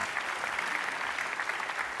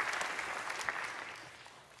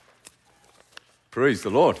Praise the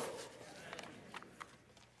Lord.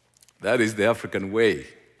 That is the African way.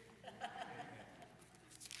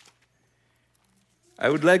 I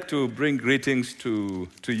would like to bring greetings to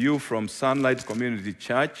you from Sunlight Community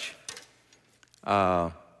Church.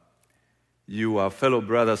 You are fellow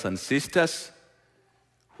brothers and sisters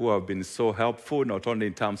who have been so helpful, not only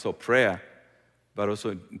in terms of prayer, but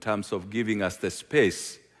also in terms of giving us the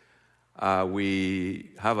space.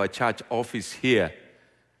 We have a church office here,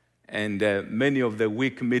 and many of the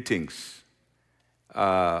week meetings,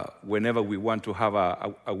 whenever we want to have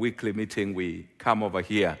a weekly meeting, we come over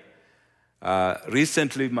here.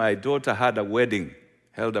 Recently, my daughter held a wedding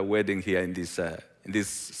here in this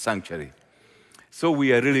sanctuary. So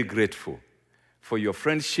we are really grateful for your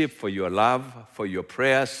friendship, for your love, for your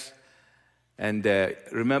prayers. And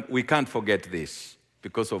remember, we can't forget this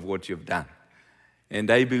because of what you've done. And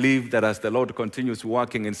I believe that as the Lord continues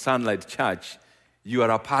working in Sunlight Church, you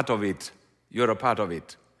are a part of it. You're a part of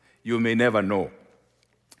it. You may never know.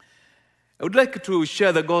 I would like to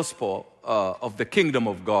share the gospel of the kingdom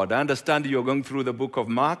of God. I understand you're going through the book of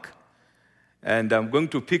Mark, and I'm going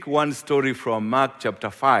to pick one story from Mark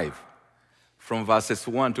chapter 5, from verses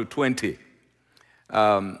 1 to 20.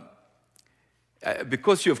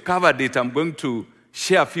 Because you've covered it, I'm going to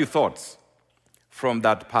share a few thoughts from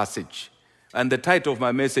that passage. And the title of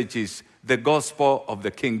my message is The Gospel of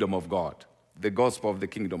the Kingdom of God. The Gospel of the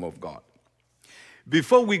Kingdom of God.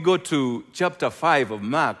 Before we go to chapter 5 of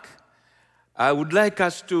Mark, I would like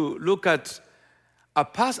us to look at a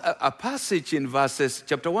passage in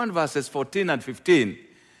chapter 1, verses 14 and 15,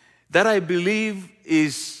 that I believe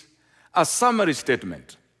is a summary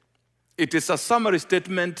statement. It is a summary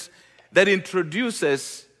statement that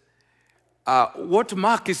introduces what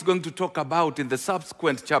Mark is going to talk about in the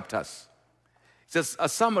subsequent chapters. It's just a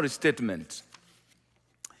summary statement.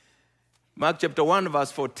 Mark chapter 1,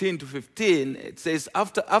 verse 14 to 15, it says,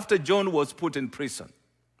 after John was put in prison.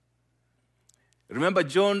 Remember,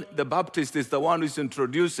 John the Baptist is the one who's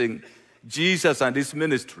introducing Jesus and his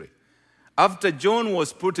ministry. After John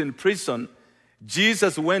was put in prison,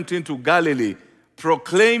 Jesus went into Galilee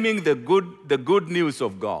proclaiming the good news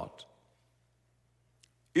of God.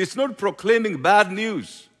 He's not proclaiming bad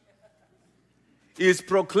news. He's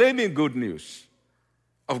proclaiming good news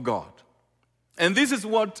of God. And this is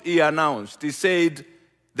what he announced. He said,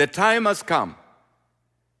 the time has come.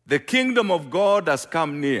 The kingdom of God has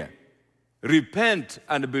come near. Repent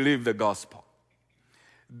and believe the gospel.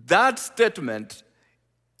 That statement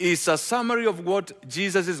is a summary of what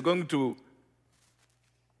Jesus is going to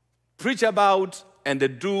preach about and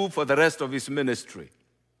do for the rest of his ministry.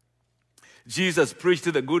 Jesus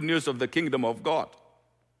preached the good news of the kingdom of God.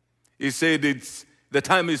 He said the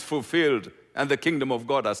time is fulfilled and the kingdom of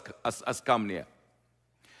God has come near.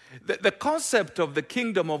 The concept of the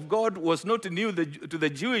kingdom of God was not new to the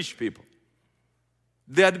Jewish people.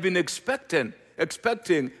 They had been expecting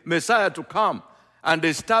Messiah to come and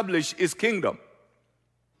establish his kingdom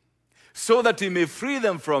so that he may free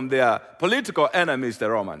them from their political enemies, the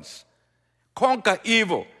Romans, conquer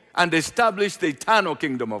evil, and establish the eternal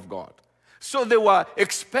kingdom of God. So they were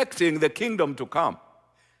expecting the kingdom to come.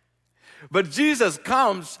 But Jesus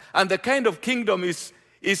comes, and the kind of kingdom is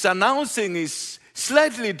announcing is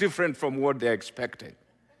slightly different from what they're expecting.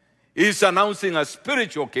 He's announcing a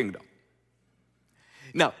spiritual kingdom.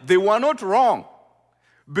 Now, they were not wrong,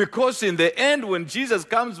 because in the end, when Jesus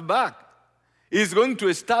comes back, he's going to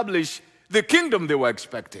establish the kingdom they were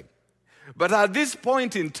expecting. But at this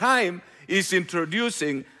point in time, he's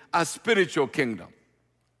introducing a spiritual kingdom.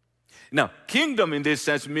 Now, kingdom in this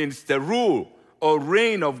sense means the rule or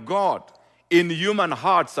reign of God in human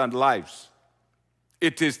hearts and lives.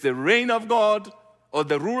 It is the reign of God or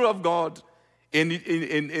the rule of God in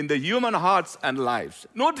the human hearts and lives.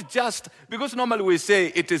 Not just, because normally we say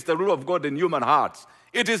it is the rule of God in human hearts.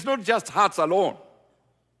 It is not just hearts alone.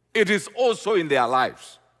 It is also in their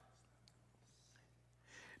lives.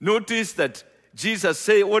 Notice that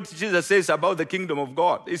what Jesus says about the kingdom of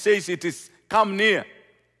God. He says it is come near.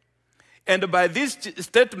 And by this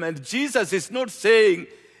statement, Jesus is not saying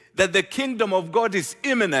that the kingdom of God is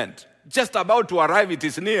imminent, just about to arrive, it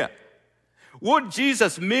is near. What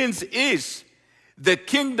Jesus means is the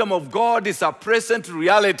kingdom of God is a present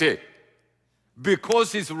reality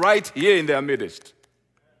because he's right here in their midst.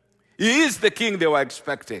 He is the king they were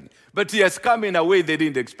expecting, but he has come in a way they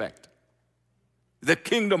didn't expect. The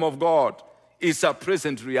kingdom of God is a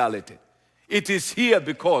present reality. It is here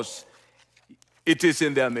because it is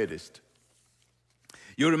in their midst.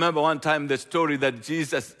 You remember one time the story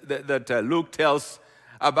that Luke tells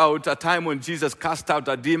about a time when Jesus cast out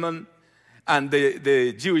a demon, And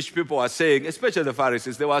the Jewish people are saying, especially the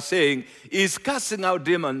Pharisees, they were saying, he's casting out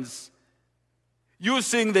demons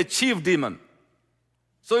using the chief demon.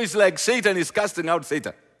 So it's like Satan is casting out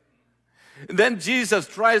Satan. And then Jesus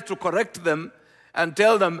tries to correct them and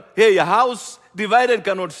tell them, hey, a house divided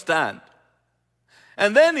cannot stand.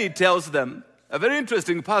 And then he tells them, a very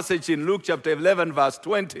interesting passage in Luke chapter 11, verse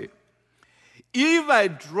 20. If I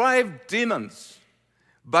drive demons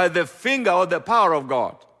by the finger or the power of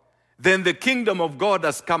God, then the kingdom of God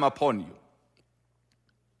has come upon you.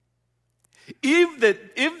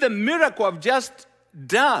 If the miracle I've just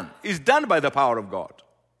done is done by the power of God,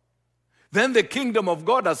 then the kingdom of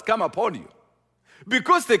God has come upon you.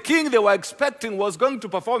 Because the king they were expecting was going to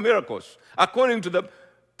perform miracles according to the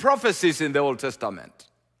prophecies in the Old Testament.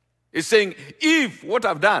 He's saying, if what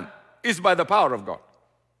I've done is by the power of God,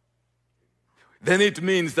 then it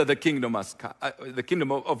means that the kingdom has come, the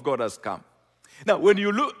kingdom of God has come. Now, when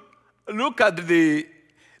you look at the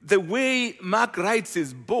way Mark writes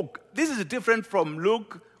his book, this is different from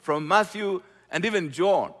Luke, from Matthew, and even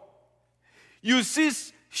John. You see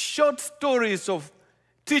short stories of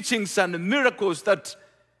teachings and miracles that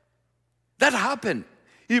happen.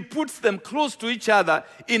 He puts them close to each other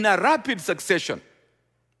in a rapid succession.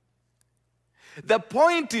 The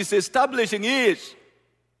point is establishing is,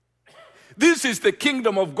 this is the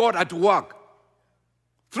kingdom of God at work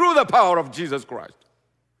through the power of Jesus Christ.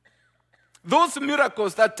 Those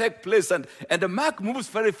miracles that take place, and Mark moves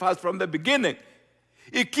very fast from the beginning.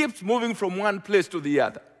 He keeps moving from one place to the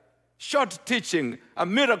other. Short teaching, a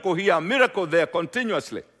miracle here, a miracle there,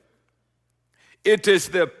 continuously. It is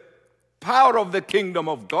the power of the kingdom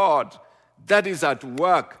of God that is at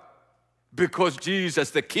work because Jesus,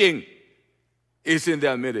 the King, is in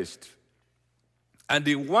their midst. And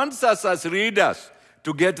he wants us as readers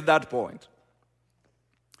to get that point.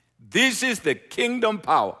 This is the kingdom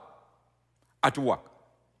power at work.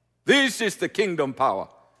 This is the kingdom power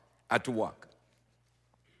at work.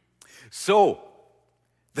 So,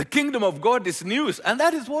 the kingdom of God is news, and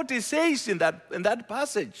that is what he says in that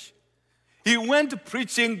passage. He went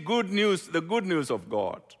preaching good news, the good news of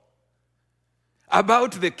God,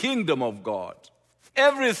 about the kingdom of God.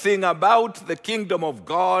 Everything about the kingdom of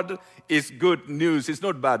God is good news. It's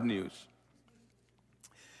not bad news.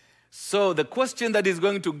 So the question that is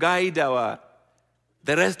going to guide the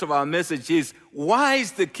rest of our message is, why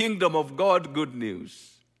is the kingdom of God good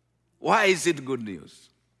news? Why is it good news?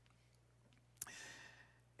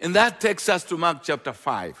 And that takes us to Mark chapter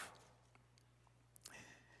 5.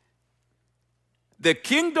 The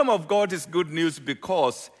kingdom of God is good news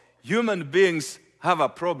because human beings have a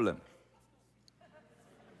problem.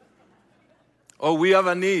 Or we have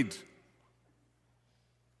a need.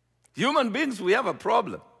 Human beings, we have a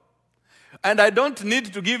problem. And I don't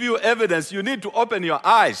need to give you evidence. You need to open your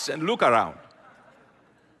eyes and look around.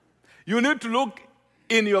 You need to look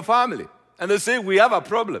in your family and they say, we have a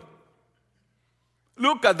problem.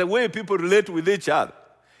 Look at the way people relate with each other.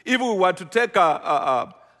 If we were to take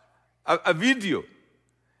a video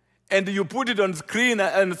and you put it on screen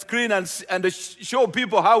and show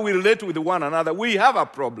people how we relate with one another, we have a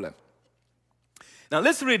problem. Now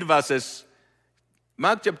let's read verses,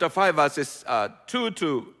 Mark chapter 5, verses 2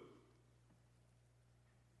 to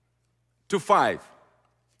 5.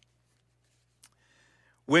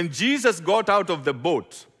 When Jesus got out of the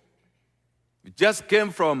boat, he just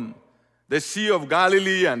came from the Sea of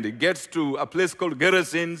Galilee and he gets to a place called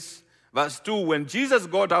Gerasenes. Verse 2, when Jesus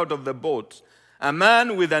got out of the boat, a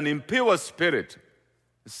man with an impure spirit,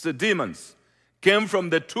 the demons, came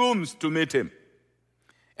from the tombs to meet him.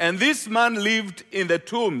 And this man lived in the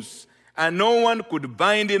tombs, and no one could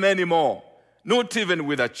bind him anymore, not even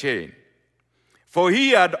with a chain. For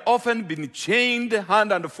he had often been chained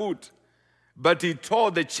hand and foot, but he tore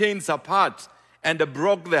the chains apart and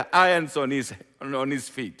broke the irons on his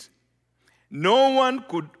feet. No one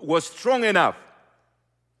was strong enough.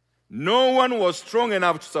 No one was strong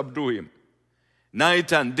enough to subdue him.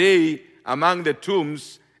 Night and day among the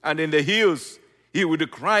tombs and in the hills, he would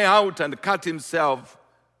cry out and cut himself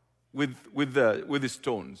with the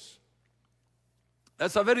stones.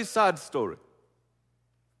 That's a very sad story.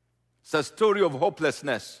 It's a story of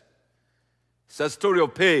hopelessness. It's a story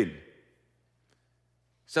of pain.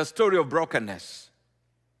 It's a story of brokenness.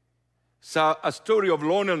 It's a story of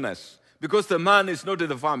loneliness because the man is not in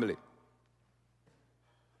the family.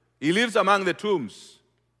 He lives among the tombs.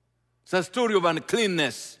 It's a story of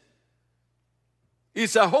uncleanness.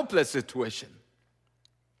 It's a hopeless situation.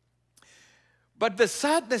 But the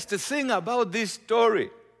saddest thing about this story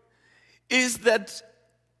is that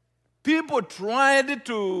people tried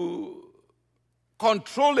to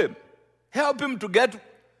control him, help him to get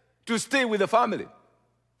to stay with the family.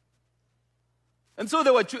 And so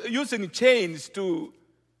they were using chains to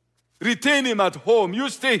retain him at home. You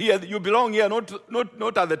stay here, you belong here,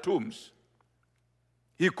 not at the tombs.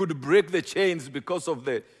 He could break the chains because of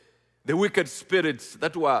the wicked spirits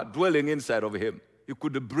that were dwelling inside of him. He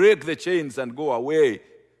could break the chains and go away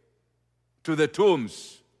to the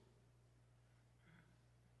tombs.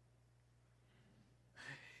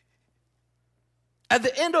 At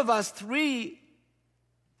the end of verse 3,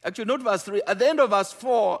 actually not verse 3, at the end of verse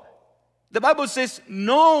 4, the Bible says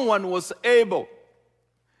no one was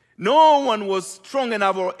strong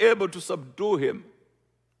enough or able to subdue him.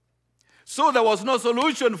 So there was no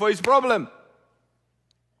solution for his problem.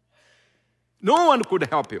 No one could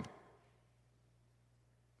help him.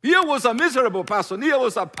 Here was a miserable person. Here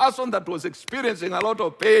was a person that was experiencing a lot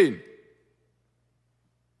of pain.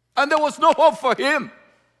 And there was no hope for him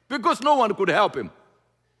because no one could help him.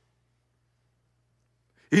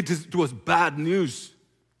 It was bad news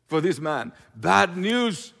for this man. Bad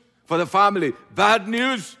news for the family. Bad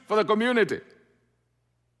news for the community.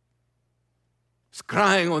 He's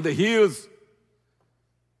crying on the hills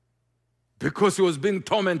because he was being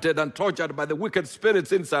tormented and tortured by the wicked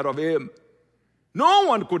spirits inside of him. No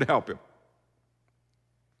one could help him.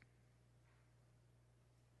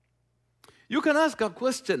 You can ask a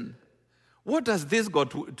question. What has this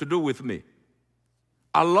got to do with me?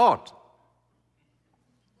 A lot.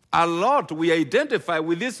 A lot. We identify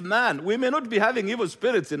with this man. We may not be having evil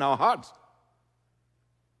spirits in our hearts.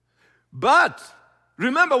 But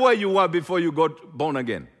remember where you were before you got born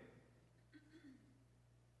again.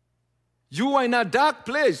 You were in a dark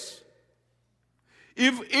place.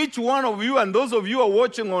 If each one of you and those of you who are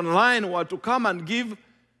watching online were to come and give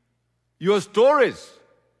your stories,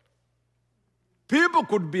 people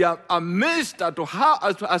could be amazed as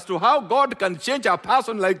to how God can change a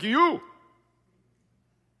person like you.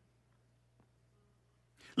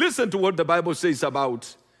 Listen to what the Bible says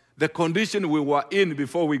about the condition we were in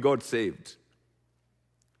before we got saved.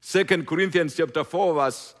 2 Corinthians chapter 4,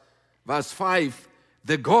 verse 5.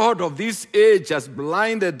 The God of this age has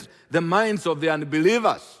blinded the minds of the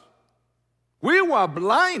unbelievers. We were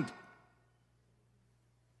blind,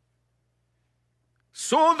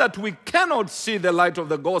 so that we cannot see the light of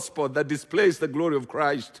the gospel that displays the glory of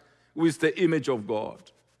Christ, who is the image of God.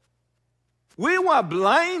 We were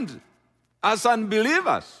blind as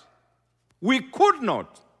unbelievers. We could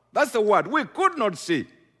not. That's the word. We could not see.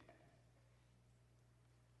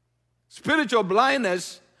 Spiritual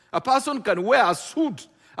blindness. A person can wear a suit.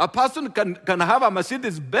 A person can have a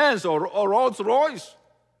Mercedes-Benz or Rolls-Royce.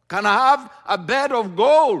 Can have a bed of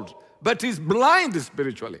gold. But he's blind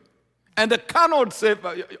spiritually. And cannot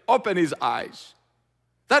open his eyes.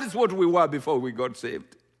 That is what we were before we got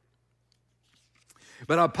saved.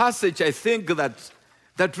 But our passage, I think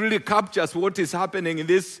that really captures what is happening in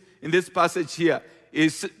this passage here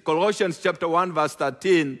is Colossians chapter 1, verse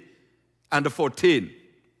 13 and 14.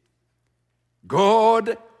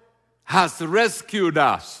 God has rescued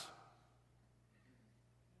us.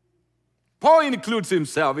 Paul includes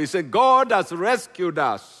himself. He said, God has rescued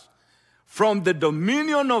us from the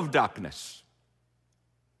dominion of darkness.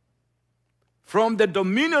 From the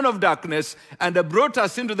dominion of darkness, and brought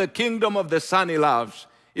us into the kingdom of the Son he loves,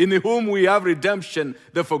 in whom we have redemption,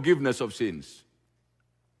 the forgiveness of sins.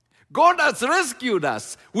 God has rescued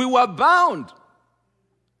us. We were bound.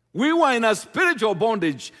 We were in a spiritual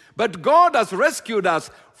bondage, but God has rescued us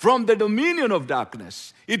from the dominion of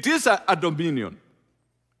darkness. It is a dominion.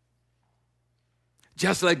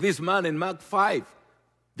 Just like this man in Mark 5.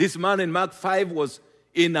 This man in Mark 5 was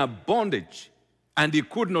in a bondage, and he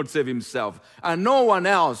could not save himself, and no one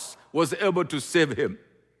else was able to save him.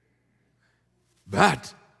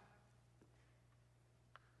 But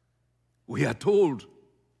we are told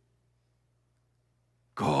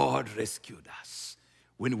God rescued us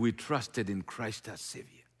when we trusted in Christ as Savior.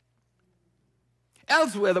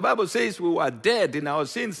 Elsewhere, the Bible says we were dead in our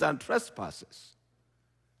sins and trespasses.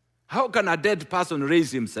 How can a dead person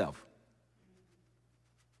raise himself?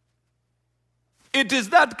 It is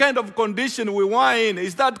that kind of condition we were in.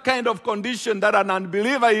 It's that kind of condition that an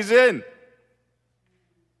unbeliever is in.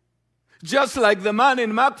 Just like the man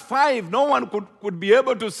in Mark 5, no one could be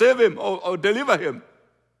able to save him or deliver him.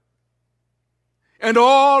 And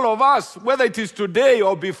all of us, whether it is today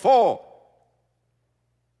or before,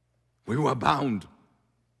 we were bound.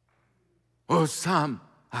 Or some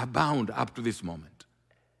are bound up to this moment.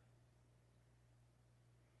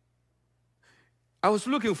 I was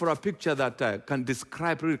looking for a picture that can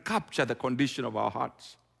describe, really capture the condition of our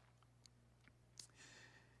hearts.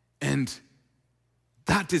 And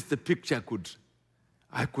that is the picture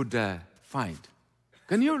I could find.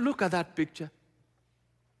 Can you look at that picture?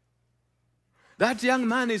 That young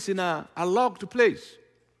man is in a locked place.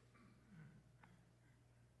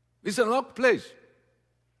 It's a locked place.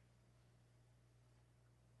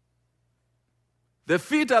 The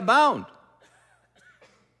feet are bound.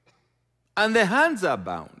 And the hands are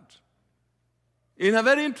bound. In a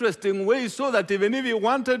very interesting way, so that even if he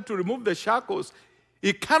wanted to remove the shackles,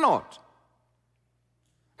 he cannot.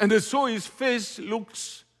 And so his face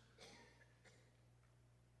looks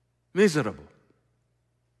miserable.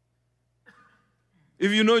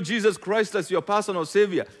 If you know Jesus Christ as your personal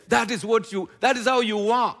Savior, that is how you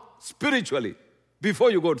are spiritually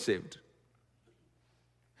before you got saved.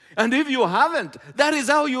 And if you haven't, that is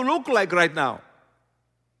how you look like right now.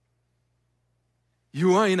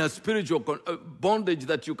 You are in a spiritual bondage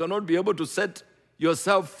that you cannot be able to set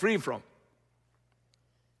yourself free from.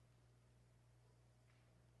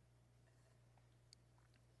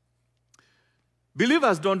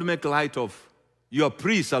 Believers don't make light of your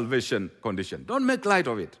pre-salvation condition. Don't make light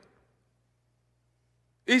of it.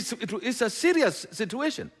 It's a serious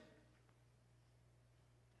situation.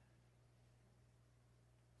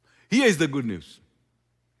 Here is the good news.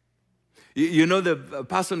 You know, the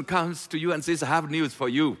person comes to you and says, I have news for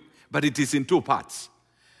you, but it is in two parts.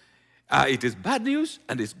 It is bad news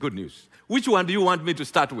and it's good news. Which one do you want me to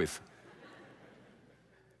start with?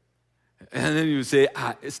 And then you say,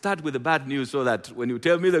 start with the bad news so that when you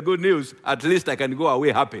tell me the good news, at least I can go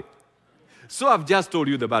away happy. So I've just told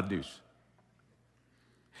you the bad news.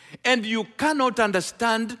 And you cannot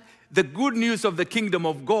understand the good news of the kingdom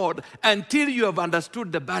of God until you have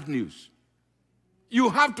understood the bad news. You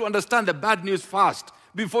have to understand the bad news first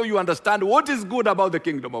before you understand what is good about the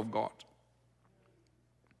kingdom of God.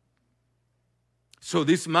 So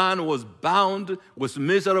this man was bound, was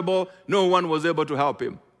miserable. No one was able to help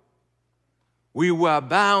him. We were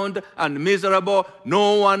bound and miserable.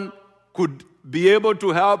 No one could be able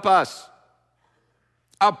to help us.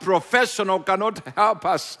 A professional cannot help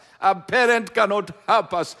us. A parent cannot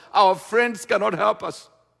help us. Our friends cannot help us.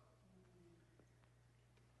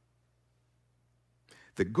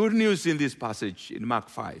 The good news in this passage in Mark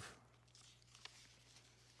 5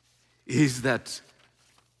 is that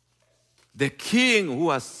the king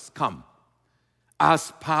who has come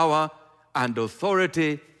has power and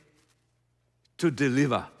authority to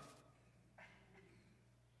deliver,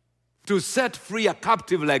 to set free a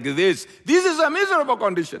captive like this. This is a miserable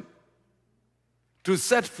condition. To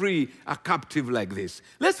set free a captive like this.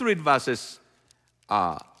 Let's read verses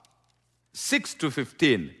 6 to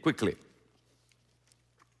 15 quickly.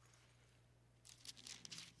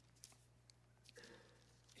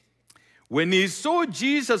 When he saw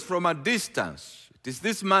Jesus from a distance, it is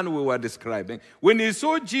this man we were describing. When he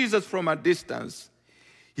saw Jesus from a distance,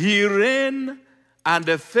 he ran and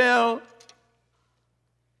fell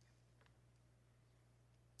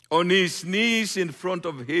on his knees in front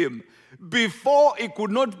of him before he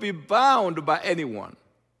could not be bound by anyone.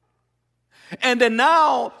 And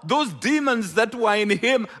now those demons that were in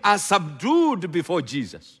him are subdued before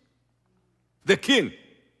Jesus, the king,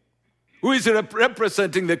 who is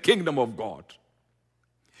representing the kingdom of God.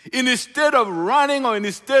 Instead of running or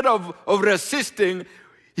instead of resisting,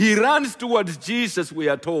 he runs towards Jesus, we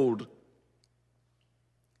are told.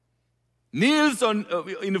 Kneels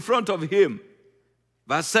in front of him.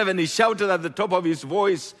 Verse 7, he shouted at the top of his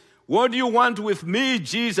voice, "What do you want with me,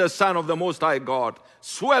 Jesus, Son of the Most High God?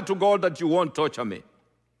 Swear to God that you won't torture me."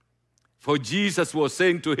 For Jesus was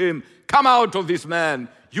saying to him, "Come out of this man,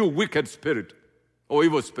 you wicked spirit," or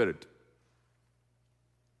evil spirit.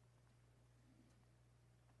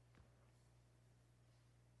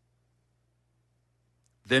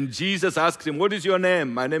 Then Jesus asked him, "What is your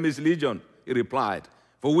name?" "My name is Legion," he replied,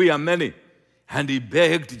 "for we are many." And he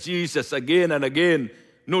begged Jesus again and again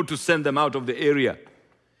not to send them out of the area.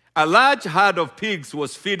 A large herd of pigs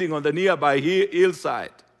was feeding on the nearby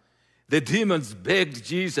hillside. The demons begged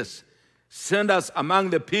Jesus, "Send us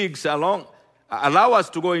among the pigs along, allow us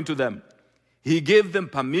to go into them." He gave them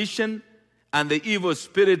permission, and the evil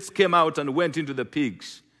spirits came out and went into the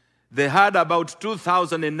pigs. They had about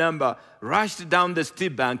 2,000 in number, rushed down the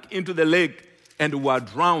steep bank into the lake and were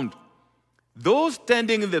drowned. Those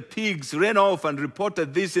tending the pigs ran off and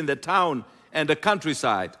reported this in the town and the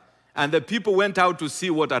countryside, and the people went out to see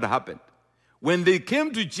what had happened. When they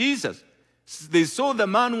came to Jesus, they saw the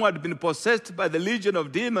man who had been possessed by the legion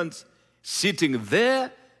of demons sitting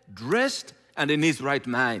there, dressed and in his right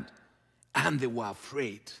mind, and they were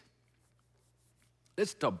afraid.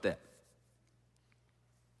 Let's stop there.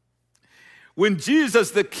 When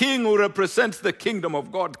Jesus, the king who represents the kingdom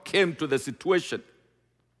of God, came to the situation,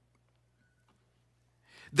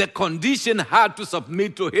 The condition had to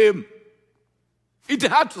submit to him. It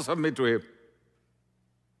had to submit to him.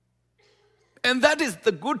 And that is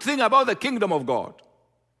the good thing about the kingdom of God.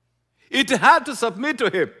 It had to submit to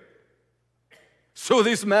him. So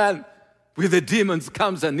this man with the demons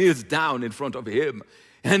comes and kneels down in front of him.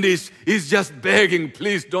 And he's just begging,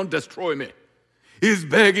 please don't destroy me. He's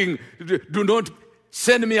begging, do not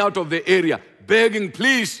send me out of the area. Begging,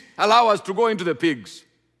 please allow us to go into the pigs.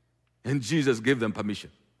 And Jesus gave them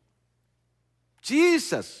permission.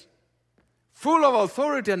 Jesus, full of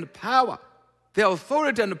authority and power, the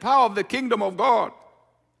authority and power of the kingdom of God,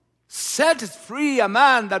 set free a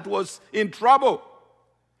man that was in trouble.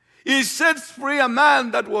 He sets free a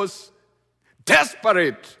man that was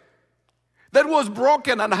desperate, that was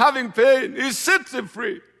broken and having pain. He sets him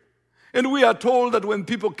free. And we are told that when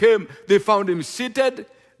people came, they found him seated,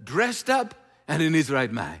 dressed up, and in his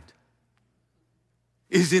right mind.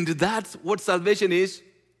 Isn't that what salvation is?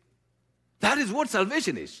 That is what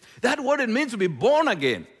salvation is. That's what it means to be born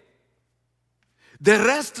again. The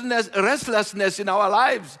restlessness in our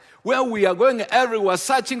lives, where we are going everywhere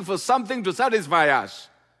searching for something to satisfy us.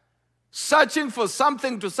 Searching for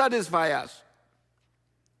something to satisfy us.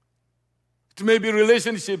 It may be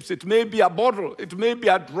relationships, it may be a bottle, it may be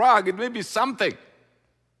a drug, it may be something.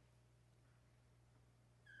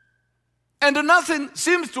 And nothing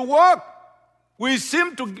seems to work. We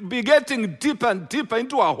seem to be getting deeper and deeper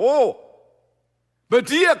into a hole. But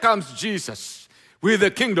here comes Jesus with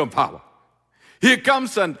the kingdom power. He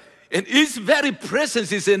comes and his very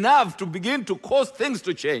presence is enough to begin to cause things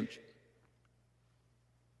to change.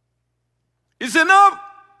 It's enough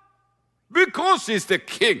because he's the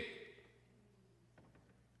king.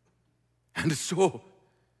 And so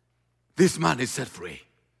this man is set free.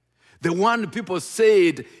 The one people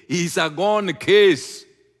said is a gone case.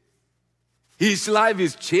 His life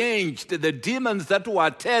is changed. The demons that were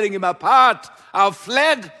tearing him apart are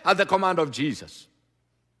fled at the command of Jesus.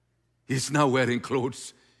 He's now wearing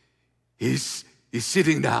clothes. He's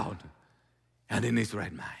sitting down and in his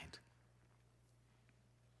right mind.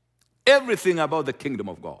 Everything about the kingdom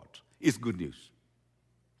of God is good news.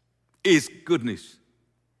 Is good news.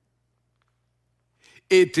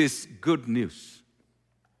 It is good news.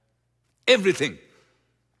 Everything.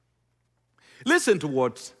 Listen to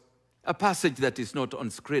what a passage that is not on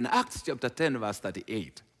screen. Acts chapter 10, verse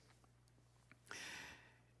 38.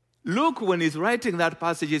 Luke, when he's writing that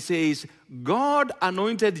passage, he says, God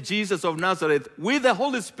anointed Jesus of Nazareth with the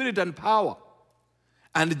Holy Spirit and power.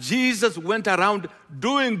 And Jesus went around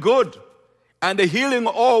doing good and healing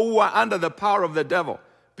all who were under the power of the devil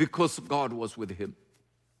because God was with him.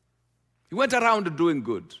 He went around doing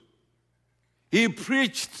good. He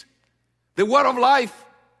preached the word of life.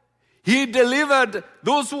 He delivered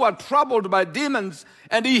those who were troubled by demons,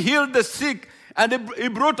 and he healed the sick, and he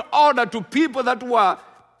brought order to people that were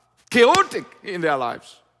chaotic in their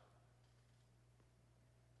lives.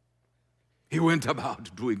 He went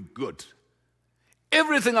about doing good.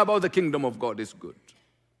 Everything about the kingdom of God is good.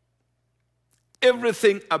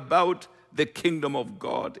 Everything about the kingdom of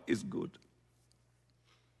God is good.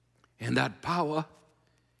 And that power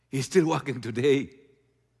is still working today.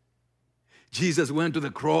 Jesus went to the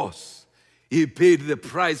cross. He paid the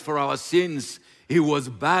price for our sins. He was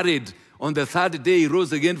buried. On the third day, he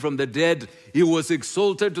rose again from the dead. He was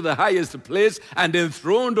exalted to the highest place and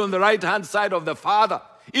enthroned on the right-hand side of the Father.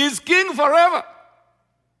 He is king forever.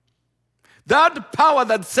 That power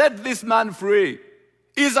that set this man free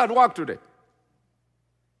is at work today.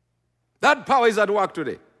 That power is at work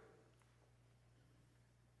today.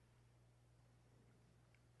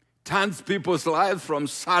 Turns people's lives from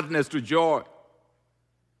sadness to joy,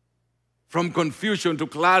 from confusion to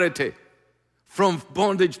clarity, from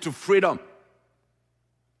bondage to freedom.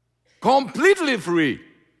 Completely free.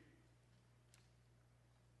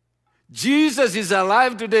 Jesus is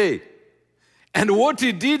alive today. And what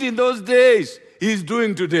he did in those days, he's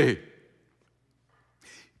doing today.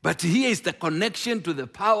 But here is the connection to the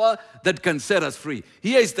power that can set us free.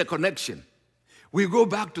 Here is the connection. We go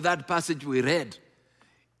back to that passage we read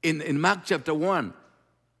in Mark chapter 1,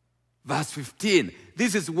 verse 15.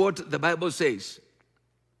 This is what the Bible says.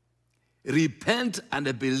 Repent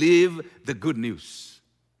and believe the good news.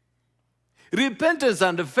 Repentance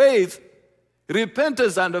and faith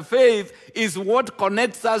is what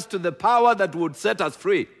connects us to the power that would set us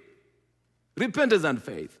free. Repentance and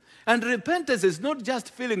faith. And repentance is not just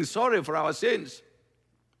feeling sorry for our sins.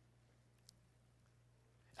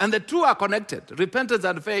 And the two are connected, repentance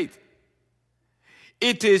and faith.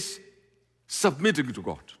 It is submitting to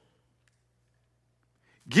God.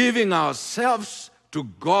 Giving ourselves to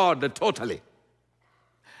God totally.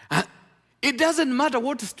 It doesn't matter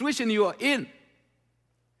what situation you are in.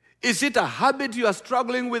 Is it a habit you are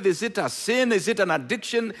struggling with? Is it a sin? Is it an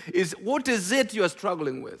addiction? What is it you are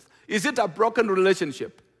struggling with? Is it a broken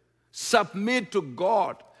relationship? Submit to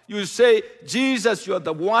God. You say, Jesus, you are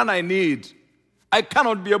the one I need. I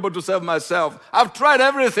cannot be able to serve myself. I've tried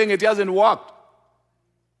everything. It hasn't worked.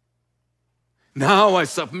 Now I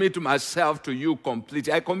submit myself to you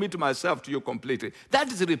completely. I commit myself to you completely.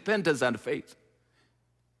 That is repentance and faith.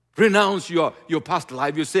 Renounce your past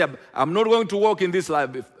life. You say, I'm not going to walk in this life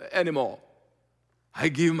anymore. I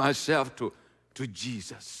give myself to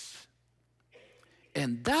Jesus.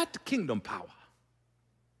 And that kingdom power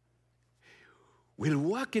will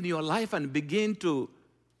work in your life and begin to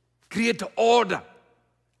create order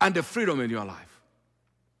and the freedom in your life.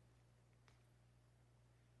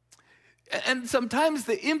 And sometimes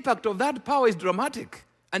the impact of that power is dramatic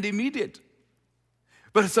and immediate.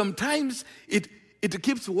 But sometimes it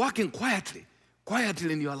keeps working quietly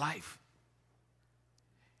in your life.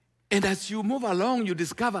 And as you move along, you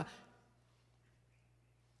discover,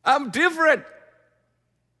 I'm different.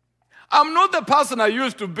 I'm not the person I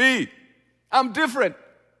used to be. I'm different.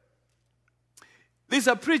 This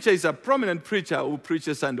is a prominent preacher who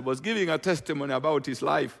preaches and was giving a testimony about his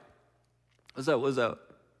life. Was a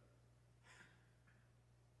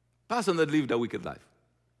person that lived a wicked life.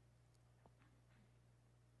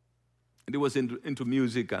 And he was into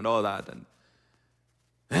music and all that.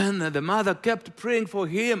 And the mother kept praying for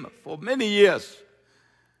him for many years.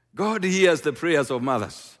 God hears the prayers of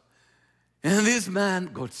mothers. And this man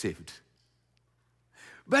got saved.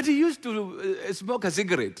 But he used to smoke a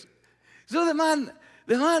cigarette. So the man,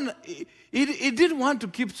 he didn't want to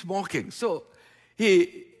keep smoking. So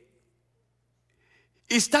he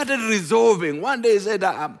started resolving. One day he said,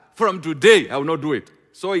 from today, I will not do it.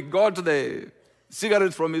 So he got the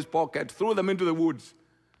cigarettes from his pocket, threw them into the woods,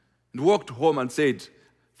 and walked home and said,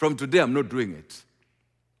 from today, I'm not doing it.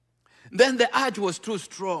 Then the urge was too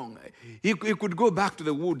strong. He could go back to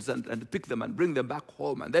the woods and pick them and bring them back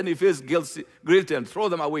home. And then he feels guilty and throw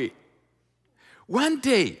them away. One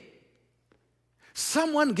day,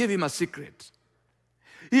 someone gave him a secret.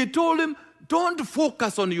 He told him, don't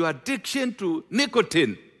focus on your addiction to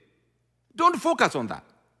nicotine. Don't focus on that.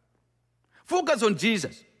 Focus on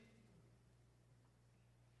Jesus.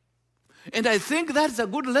 And I think that's a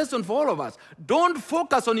good lesson for all of us. Don't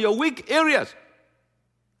focus on your weak areas.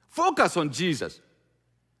 Focus on Jesus.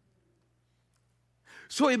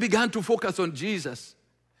 So he began to focus on Jesus,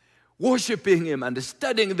 worshiping him and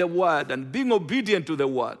studying the word and being obedient to the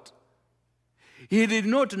word. He did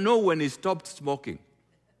not know when he stopped smoking.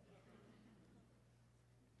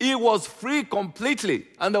 He was free completely.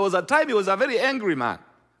 And there was a time he was a very angry man.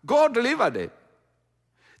 God delivered him.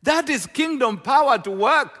 That is kingdom power to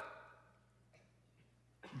work.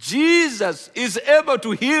 Jesus is able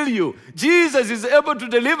to heal you. Jesus is able to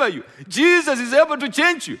deliver you. Jesus is able to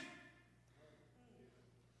change you.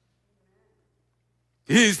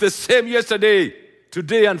 He is the same yesterday,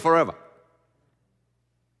 today, and forever.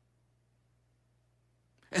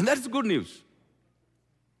 And that's good news.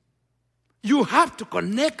 You have to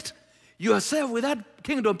connect yourself with that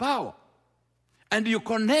kingdom power. And you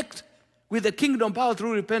connect with the kingdom power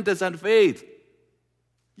through repentance and faith.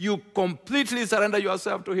 You completely surrender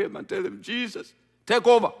yourself to him and tell him, Jesus, take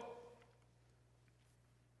over.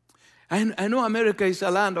 I know America is a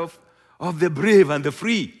land of the brave and the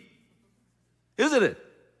free. Isn't it?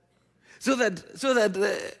 So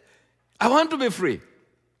that I want to be free.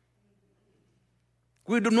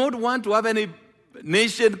 We do not want to have any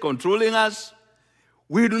nation controlling us.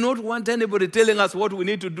 We do not want anybody telling us what we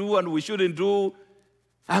need to do and we shouldn't do.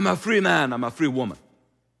 I'm a free man, I'm a free woman.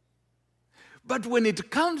 But when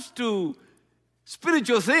it comes to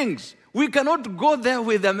spiritual things, we cannot go there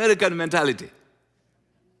with the American mentality.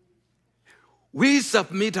 We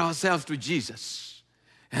submit ourselves to Jesus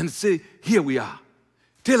and say, here we are.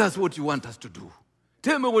 Tell us what you want us to do.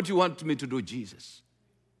 Tell me what you want me to do, Jesus.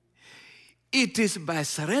 It is by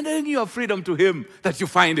surrendering your freedom to him that you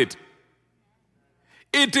find it.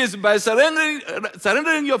 It is by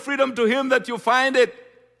surrendering your freedom to him that you find it.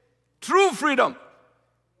 True freedom.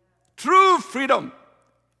 True freedom.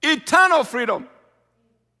 Eternal freedom.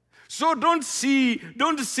 So don't see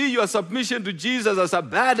your submission to Jesus as a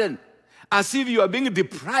burden, as if you are being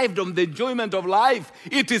deprived of the enjoyment of life.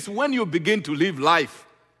 It is when you begin to live life,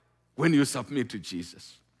 when you submit to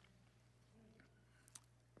Jesus.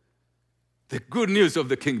 The good news of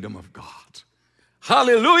the kingdom of God.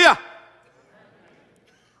 Hallelujah!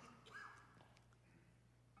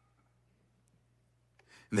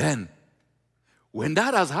 Then, when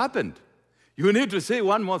that has happened, you need to say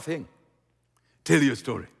one more thing. Tell your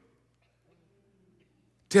story.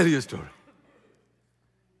 Tell your story.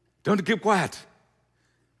 Don't keep quiet.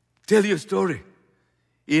 Tell your story.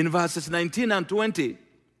 In verses 19 and 20,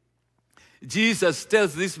 Jesus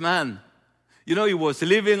tells this man, he was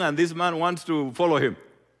leaving and this man wants to follow him.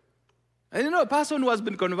 And a person who has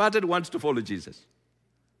been converted wants to follow Jesus.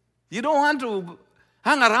 You don't want to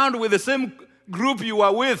hang around with the same group you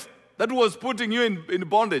were with that was putting you in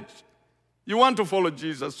bondage. You want to follow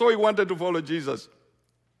Jesus. So he wanted to follow Jesus.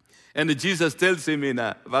 And Jesus tells him in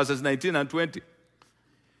verses 19 and 20,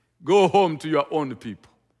 go home to your own people.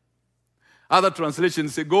 Other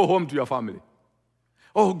translations say, go home to your family.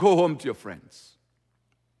 Or go home to your friends.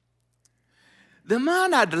 The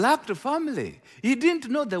man had lacked a family. He didn't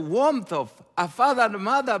know the warmth of a father and a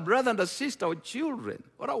mother, a brother and a sister, or children,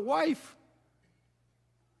 or a wife.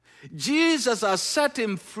 Jesus has set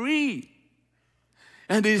him free.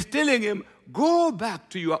 And he's telling him, go back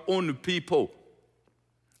to your own people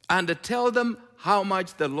and tell them how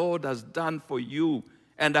much the Lord has done for you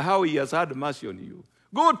and how he has had mercy on you.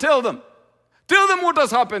 Go tell them. Tell them what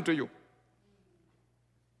has happened to you.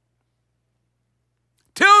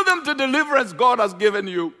 Tell them the deliverance God has given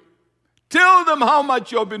you. Tell them how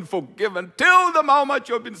much you have been forgiven. Tell them how much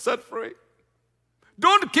you have been set free.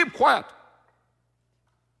 Don't keep quiet.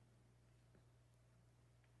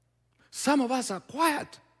 Some of us are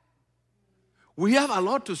quiet. We have a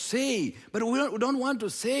lot to say, but we don't want to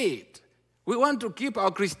say it. We want to keep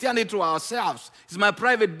our Christianity to ourselves. It's my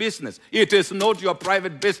private business. It is not your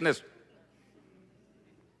private business.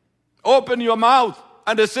 Open your mouth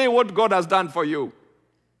and say what God has done for you.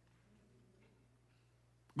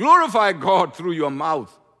 Glorify God through your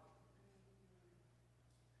mouth.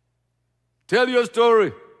 Tell your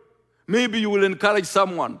story. Maybe you will encourage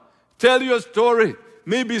someone. Tell your story.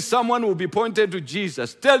 Maybe someone will be pointed to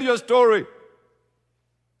Jesus. Tell your story.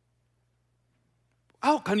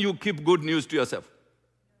 How can you keep good news to yourself?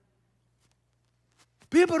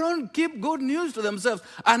 People don't keep good news to themselves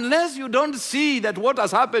unless you don't see that what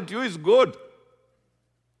has happened to you is good.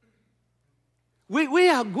 We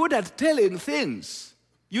are good at telling things.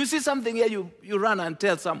 You see something here, you run and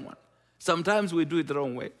tell someone. Sometimes we do it the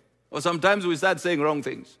wrong way. Or sometimes we start saying wrong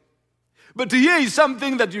things. But here is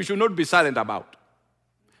something that you should not be silent about.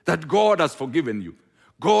 That God has forgiven you.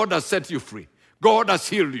 God has set you free. God has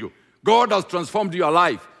healed you. God has transformed your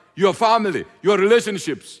life, your family, your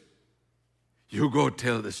relationships. You go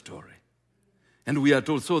tell the story. And we are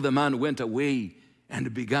told, so the man went away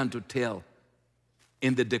and began to tell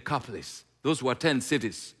in the Decapolis, those were 10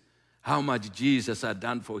 cities, how much Jesus had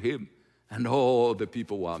done for him. And all the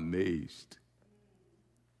people were amazed.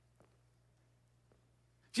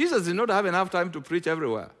 Jesus did not have enough time to preach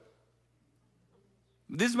everywhere.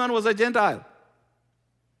 This man was a Gentile.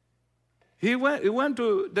 He went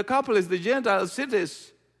to the Decapolis, the Gentile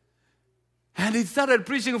cities, and he started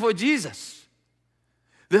preaching for Jesus.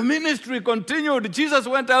 The ministry continued. Jesus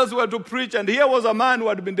went elsewhere to preach, and here was a man who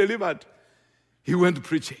had been delivered. He went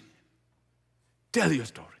preaching. Tell your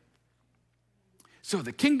story. So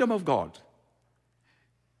the kingdom of God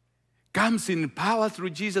comes in power through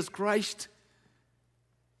Jesus Christ,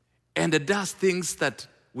 and it does things that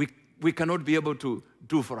we cannot be able to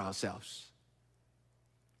do for ourselves.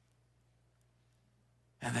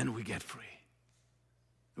 And then we get free.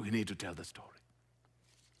 We need to tell the story.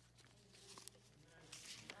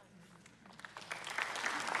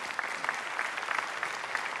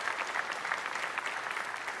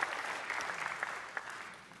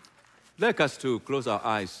 I'd like us to close our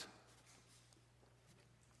eyes.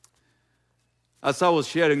 As I was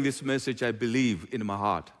sharing this message, I believe in my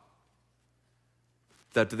heart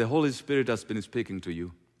that the Holy Spirit has been speaking to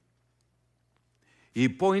you. He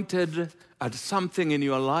pointed at something in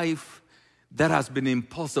your life that has been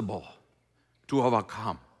impossible to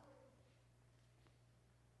overcome.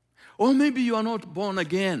 Or maybe you are not born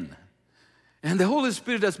again, and the Holy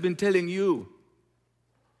Spirit has been telling you,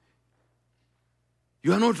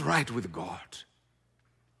 you are not right with God.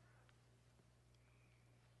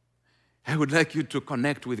 I would like you to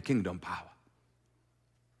connect with kingdom power.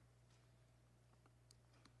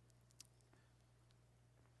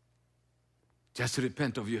 Just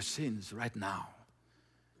repent of your sins right now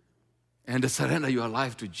and surrender your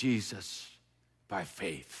life to Jesus by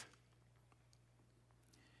faith.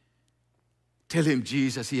 Tell him,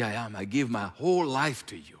 Jesus, here I am. I give my whole life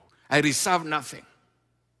to you. I reserve nothing.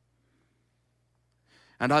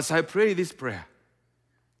 And as I pray this prayer,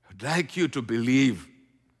 I'd like you to believe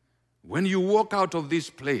when you walk out of this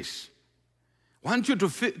place, I want you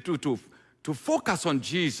to focus on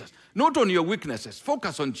Jesus, not on your weaknesses.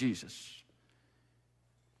 Focus on Jesus.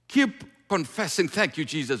 Keep confessing, thank you,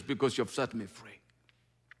 Jesus, because you've set me free.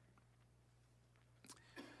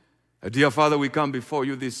 Dear Father, we come before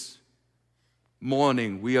you this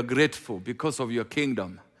morning. We are grateful because of your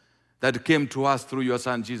kingdom that came to us through your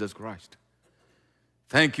Son, Jesus Christ.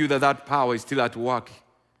 Thank you that that power is still at work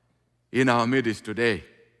in our midst today.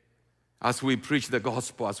 As we preach the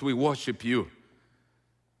gospel, as we worship you,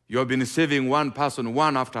 you have been saving one person,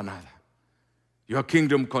 one after another. Your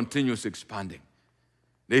kingdom continues expanding.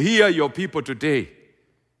 They hear your people today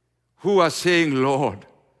who are saying, Lord,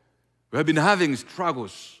 we have been having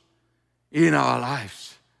struggles in our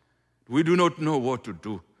lives. We do not know what to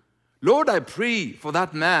do. Lord, I pray for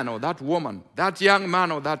that man or that woman, that young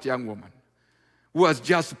man or that young woman who has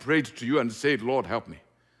just prayed to you and said, Lord, help me.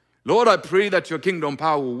 Lord, I pray that your kingdom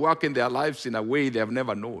power will work in their lives in a way they have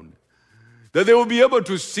never known. That they will be able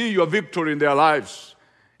to see your victory in their lives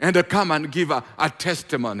and to come and give a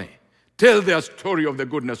testimony. Tell their story of the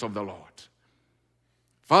goodness of the Lord.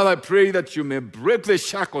 Father, I pray that you may break the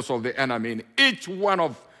shackles of the enemy in each one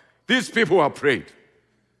of these people who have prayed.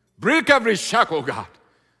 Break every shackle, God.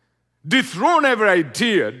 Dethrone every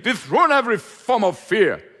idea. Dethrone every form of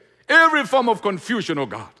fear. Every form of confusion, oh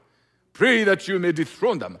God. Pray that you may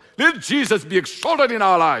dethrone them. Let Jesus be exalted in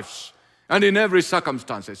our lives and in every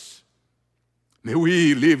circumstances. May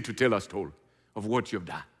we live to tell a story of what you have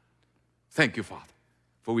done. Thank you, Father,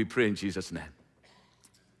 for we pray in Jesus' name.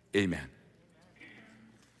 Amen.